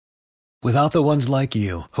Without the ones like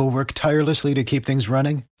you, who work tirelessly to keep things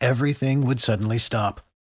running, everything would suddenly stop.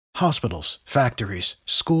 Hospitals, factories,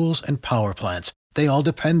 schools, and power plants, they all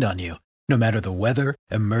depend on you. No matter the weather,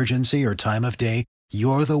 emergency, or time of day,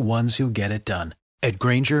 you're the ones who get it done. At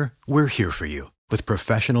Grainger, we're here for you with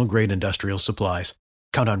professional-grade industrial supplies.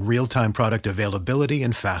 Count on real-time product availability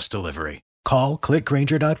and fast delivery. Call, click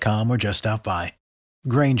Grainger.com, or just stop by.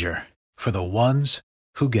 Grainger, for the ones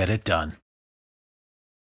who get it done.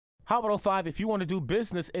 Hot 105, if you want to do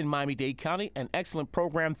business in Miami-Dade County, an excellent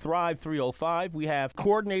program, Thrive 305. We have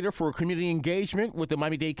coordinator for community engagement with the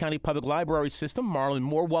Miami-Dade County Public Library System, Marlon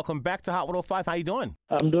Moore. Welcome back to Hot 105. How you doing?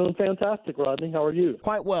 I'm doing fantastic, Rodney. How are you?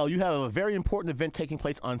 Quite well. You have a very important event taking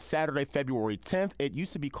place on Saturday, February 10th. It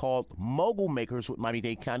used to be called Mogul Makers with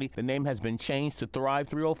Miami-Dade County. The name has been changed to Thrive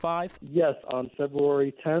 305? Yes, on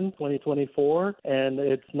February 10th, 2024, and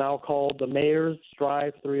it's now called the Mayor's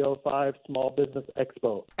Strive 305 Small Business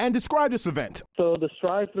Expo. And describe this event. So the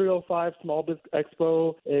Strive 305 Small Business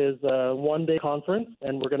Expo is a one-day conference,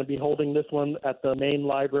 and we're going to be holding this one at the main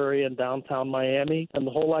library in downtown Miami. And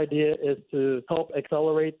the whole idea is to help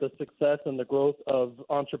accelerate the success and the growth of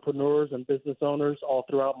entrepreneurs and business owners all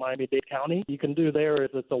throughout Miami-Dade County. You can do there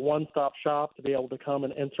is it's a one-stop shop to be able to come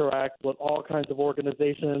and interact with all kinds of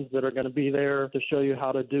organizations that are going to be there to show you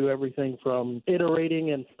how to do everything from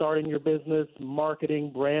iterating and starting your business,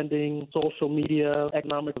 marketing, branding, social media,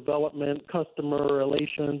 economic development, customer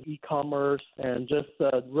relations, e-commerce, and just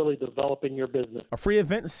really developing your business. A free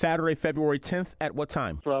event Saturday, February 10th at what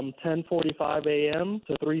time? From 10:45 a.m.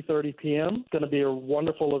 to 3:30 p.m. It's going to be a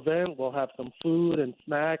wonderful event. We'll have some food and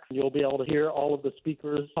snacks. You'll be able to hear all of the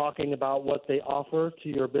speakers talking about what they offer to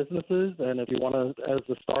your businesses, and if you want to, as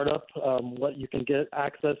a startup, what you can get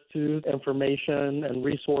access to, information and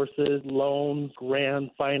resources, loans,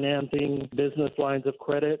 grants, financing, business lines of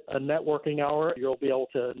credit, a networking hour. You'll be able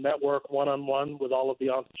to network one-on-one with all of the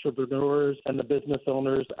entrepreneurs and the business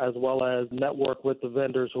owners, as well as network with the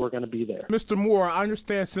vendors who are going to be there. Mr. Moore, I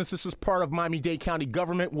understand since this is part of Miami-Dade County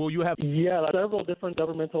government, will you have... Yeah, several different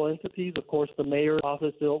governmental entities. Of course, the mayor's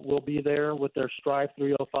office will be there with their Strive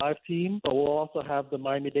 305 team, but we'll also have the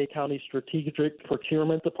Miami-Dade County Strategic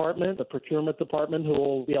Procurement Department, the procurement department, who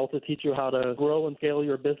will be able to teach you how to grow and scale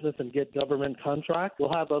your business and get government contracts.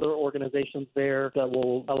 We'll have other organizations there that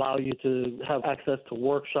will allow you to have access to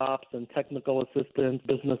workshops and technical assistance,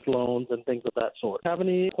 business loans, and things of that sort. If you have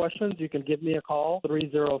any questions, you can give me a call,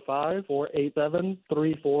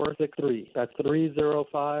 305-487-3463. That's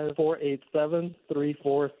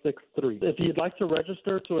 305-487-3463. If you'd like to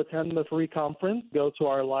register to attend the free conference, go to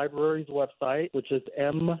our library's website, which is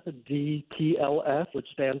MDPLS, which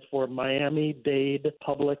stands for Miami Dade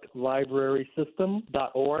Public Library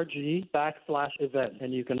System.org/event.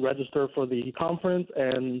 And you can register for the conference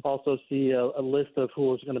and also see a list of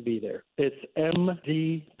who is going to be there. It's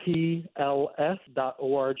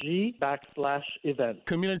MDPLS.org/event.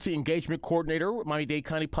 Community Engagement Coordinator with Miami-Dade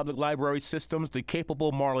County Public Library Systems, the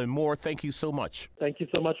capable Marlon Moore. Thank you so much. Thank you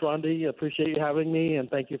so much, Rondi. Appreciate you having me, and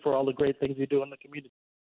thank you for all the great things you do in the community.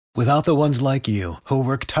 Without the ones like you, who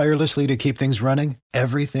work tirelessly to keep things running,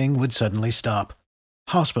 everything would suddenly stop.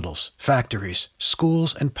 Hospitals, factories,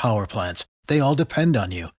 schools, and power plants, they all depend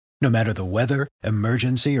on you. No matter the weather,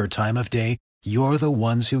 emergency, or time of day, you're the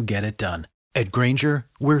ones who get it done. At Grainger,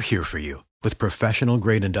 we're here for you with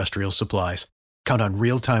professional-grade industrial supplies. Count on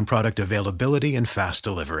real-time product availability and fast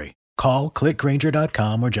delivery. Call, click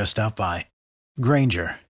Grainger.com, or just stop by.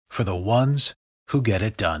 Grainger, for the ones who get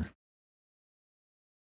it done.